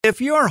If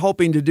you're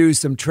hoping to do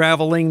some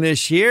traveling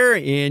this year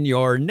in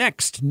your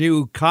next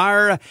new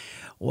car,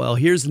 well,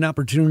 here's an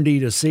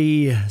opportunity to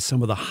see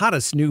some of the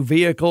hottest new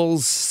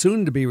vehicles,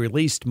 soon to be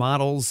released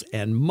models,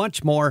 and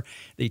much more.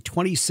 The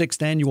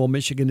 26th Annual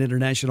Michigan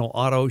International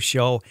Auto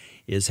Show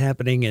is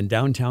happening in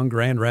downtown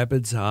Grand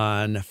Rapids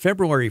on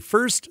February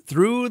 1st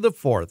through the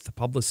 4th.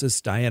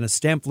 Publicist Diana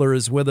Stampfler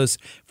is with us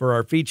for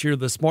our feature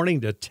this morning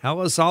to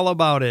tell us all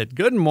about it.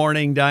 Good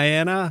morning,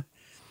 Diana.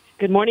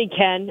 Good morning,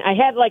 Ken. I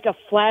had like a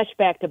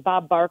flashback to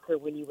Bob Barker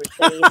when you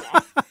were saying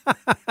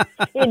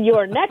that. In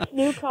your next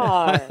new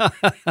car.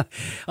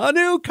 A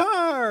new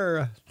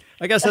car.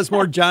 I guess that's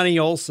more Johnny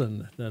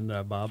Olson than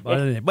Bob.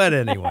 But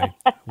anyway,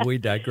 we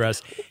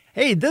digress.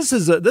 Hey, this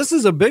is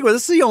a big one.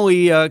 This is the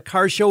only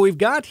car show we've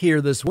got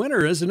here this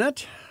winter, isn't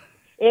it?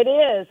 It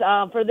is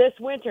for this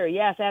winter.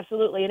 Yes,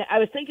 absolutely. And I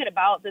was thinking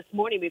about this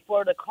morning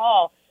before the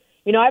call.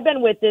 You know, I've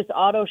been with this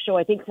auto show,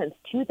 I think, since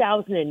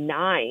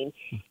 2009.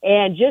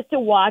 And just to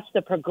watch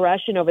the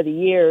progression over the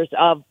years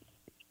of,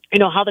 you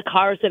know, how the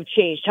cars have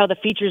changed, how the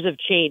features have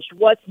changed,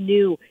 what's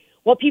new,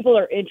 what people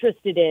are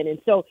interested in. And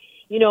so,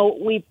 you know,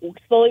 we've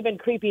slowly been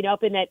creeping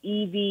up in that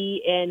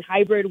EV and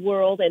hybrid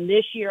world. And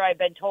this year I've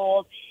been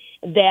told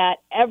that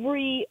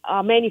every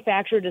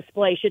manufacturer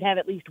display should have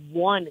at least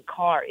one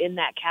car in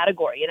that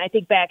category. And I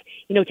think back,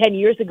 10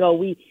 years ago,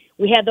 we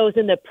had those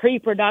in the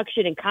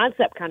pre-production and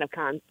concept kind of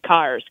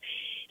cars.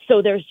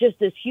 So there's just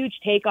this huge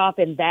takeoff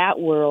in that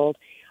world.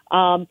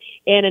 And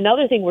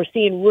another thing we're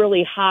seeing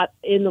really hot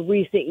in the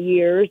recent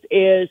years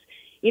is,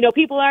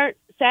 people aren't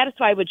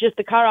satisfied with just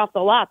the car off the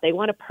lot. They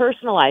want to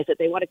personalize it.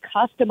 They want to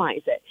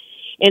customize it.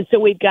 And so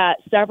we've got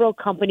several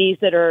companies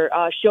that are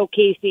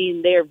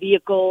showcasing their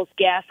vehicles,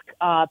 Gas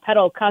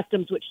Pedal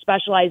Customs, which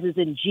specializes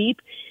in Jeep,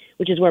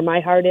 which is where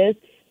my heart is.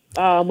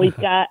 We've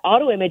got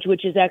Auto Image,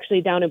 which is actually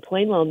down in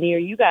Plainwell near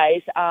you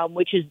guys,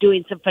 which is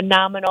doing some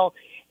phenomenal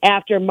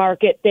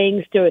aftermarket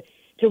things to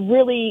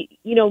really,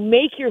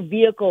 make your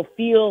vehicle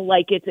feel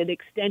like it's an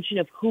extension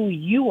of who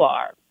you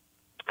are.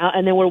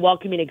 And then we're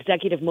welcoming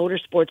Executive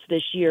Motorsports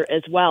this year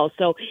as well.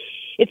 So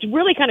it's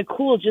really kind of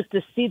cool just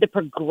to see the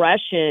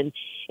progression.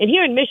 And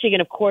here in Michigan,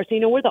 of course,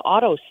 we're the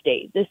auto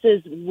state. This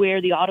is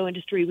where the auto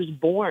industry was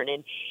born.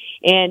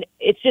 And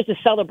it's just a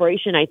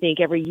celebration, I think,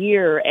 every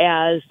year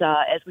as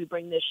we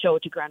bring this show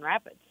to Grand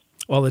Rapids.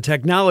 Well, the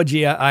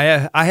technology,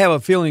 I have a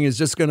feeling, is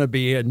just going to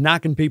be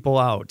knocking people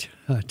out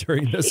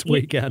during this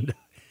weekend.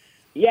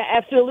 Yeah,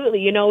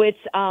 absolutely.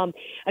 It's,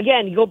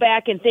 again, you go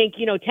back and think,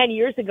 10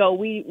 years ago,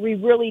 we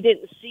really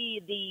didn't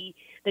see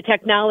the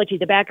technology,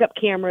 the backup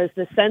cameras,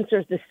 the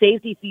sensors, the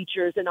safety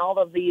features, and all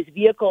of these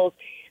vehicles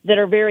that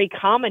are very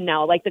common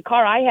now. Like the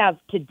car I have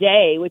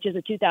today, which is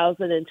a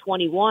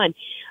 2021,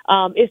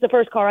 is the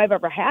first car I've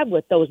ever had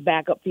with those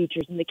backup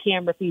features and the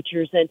camera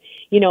features and,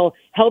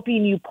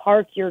 helping you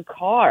park your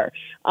car.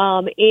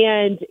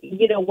 And,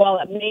 while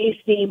it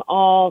may seem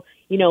all,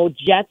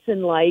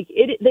 Jetson-like,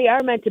 they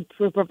are meant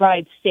to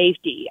provide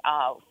safety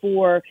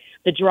for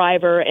the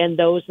driver and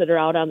those that are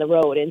out on the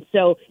road. And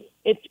so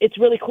it's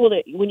really cool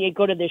that when you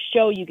go to this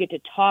show, you get to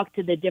talk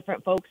to the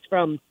different folks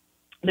from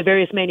the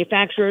various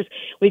manufacturers.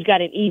 We've got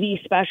an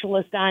EV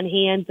specialist on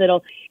hand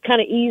that'll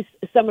kind of ease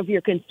some of your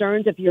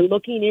concerns if you're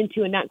looking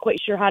into and not quite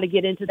sure how to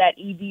get into that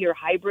EV or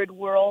hybrid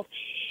world.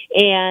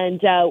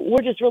 And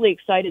we're just really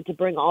excited to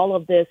bring all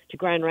of this to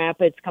Grand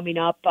Rapids coming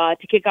up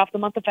to kick off the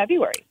month of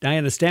February.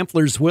 Diana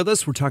Stampfler's with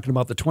us. We're talking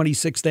about the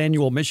 26th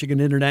Annual Michigan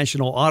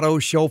International Auto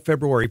Show,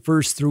 February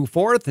 1st through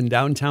 4th in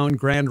downtown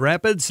Grand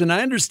Rapids. And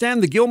I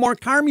understand the Gilmore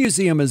Car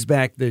Museum is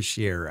back this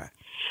year.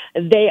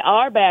 They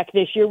are back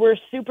this year. We're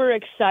super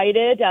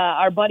excited.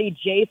 Our buddy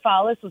Jay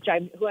Follis,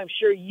 who I'm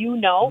sure you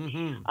know,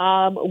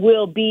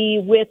 will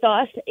be with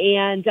us.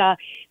 And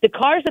the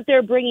cars that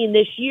they're bringing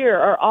this year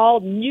are all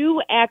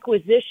new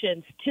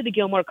acquisitions to the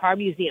Gilmore Car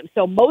Museum.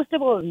 So most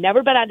of them have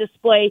never been on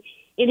display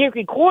in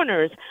Hickory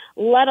Corners,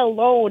 let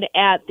alone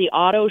at the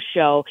auto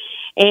show.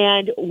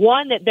 And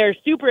one that they're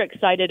super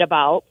excited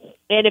about,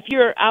 and if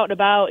you're out and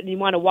about and you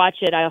want to watch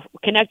it, I'll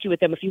connect you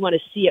with them if you want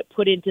to see it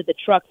put into the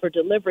truck for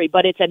delivery.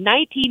 But it's a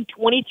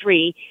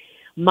 1923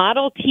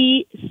 Model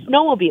T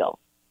snowmobile.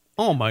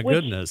 Oh, my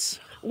goodness.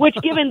 Which,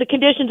 given the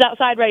conditions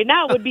outside right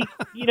now, would be,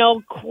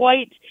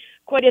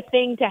 quite a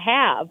thing to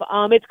have.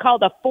 It's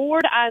called a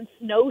Ford on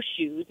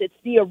Snowshoes. It's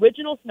the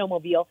original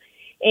snowmobile.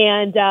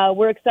 And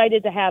we're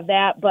excited to have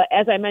that. But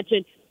as I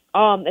mentioned,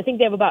 I think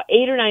they have about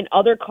 8 or 9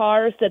 other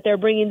cars that they're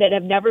bringing that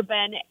have never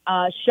been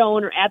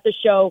shown or at the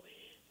show.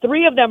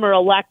 3 of them are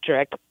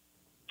electric,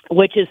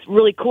 which is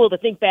really cool to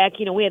think back.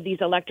 We had these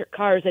electric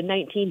cars in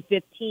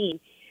 1915.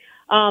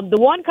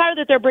 The one car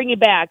that they're bringing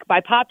back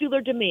by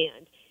popular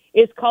demand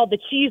is called the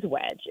Cheese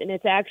Wedge, and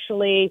it's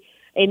actually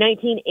a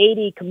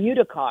 1980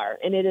 commuter car,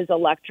 and it is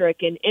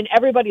electric, and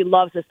everybody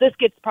loves this. This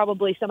gets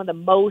probably some of the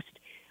most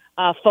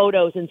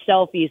photos and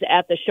selfies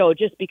at the show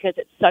just because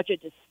it's such a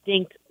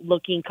distinct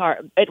looking car.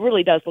 It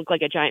really does look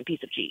like a giant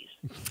piece of cheese.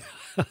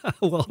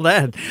 Well,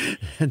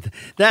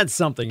 that's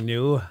something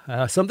new,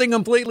 something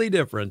completely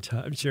different,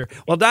 I'm sure.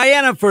 Well,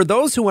 Diana, for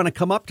those who want to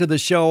come up to the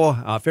show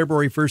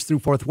February 1st through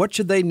 4th, what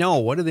should they know?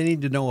 What do they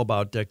need to know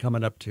about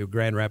coming up to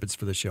Grand Rapids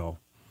for the show?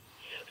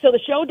 So the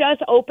show does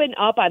open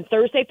up on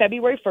Thursday,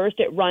 February 1st.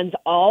 It runs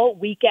all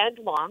weekend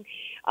long.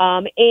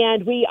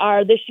 And we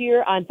are this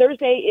year on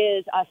Thursday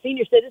is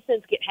senior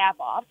citizens get half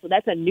off. So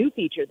that's a new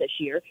feature this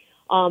year.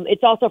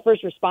 It's also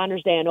First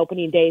Responders Day on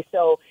opening day.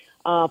 So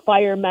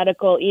fire,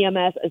 medical,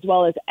 EMS, as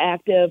well as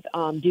active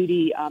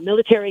duty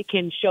military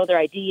can show their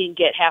ID and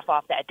get half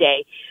off that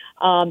day.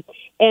 And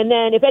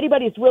then if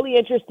anybody's really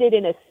interested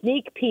in a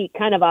sneak peek,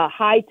 kind of a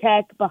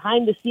high-tech,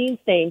 behind-the-scenes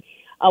thing,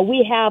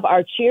 we have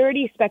our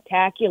charity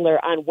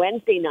spectacular on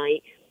Wednesday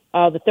night,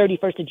 the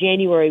 31st of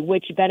January,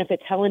 which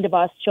benefits Helen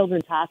DeVos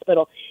Children's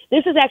Hospital.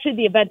 This is actually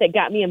the event that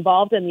got me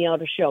involved in the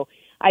auto show.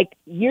 I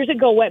years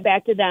ago went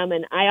back to them,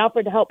 and I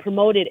offered to help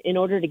promote it in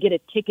order to get a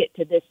ticket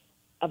to this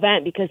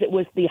event because it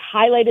was the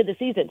highlight of the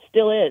season,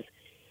 still is.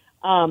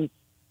 I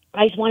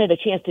just wanted a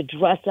chance to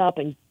dress up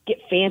and get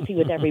fancy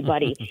with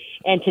everybody.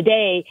 And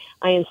today,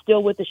 I am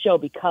still with the show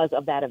because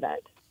of that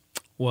event.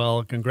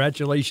 Well,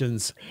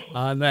 congratulations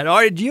on that. All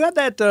right, do you have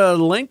that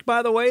link,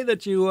 by the way,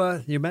 that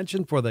you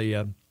mentioned for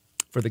the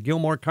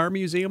Gilmore Car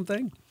Museum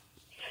thing?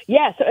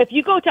 Yeah, so if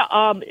you go to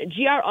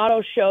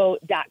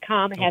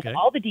grautoshow.com, it has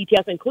all the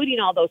details,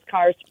 including all those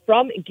cars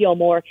from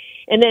Gilmore.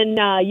 And then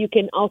you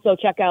can also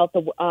check out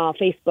the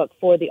Facebook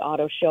for the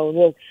auto show. And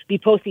we'll be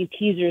posting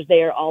teasers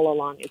there all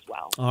along as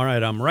well. All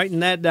right, I'm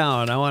writing that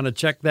down. I want to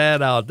check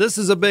that out. This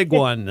is a big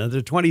one.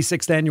 The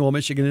 26th Annual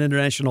Michigan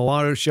International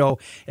Auto Show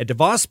at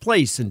DeVos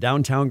Place in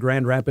downtown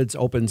Grand Rapids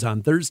opens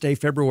on Thursday,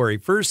 February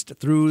 1st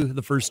through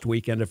the first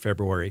weekend of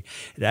February.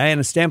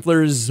 Diana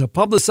Stampfler's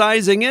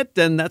publicizing it,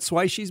 and that's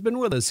why she's been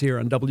with us here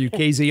on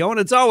WKZO, and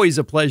it's always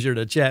a pleasure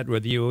to chat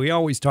with you. We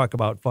always talk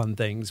about fun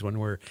things when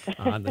we're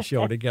on the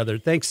show together.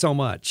 Thanks so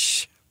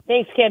much.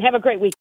 Thanks, Ken. Have a great week.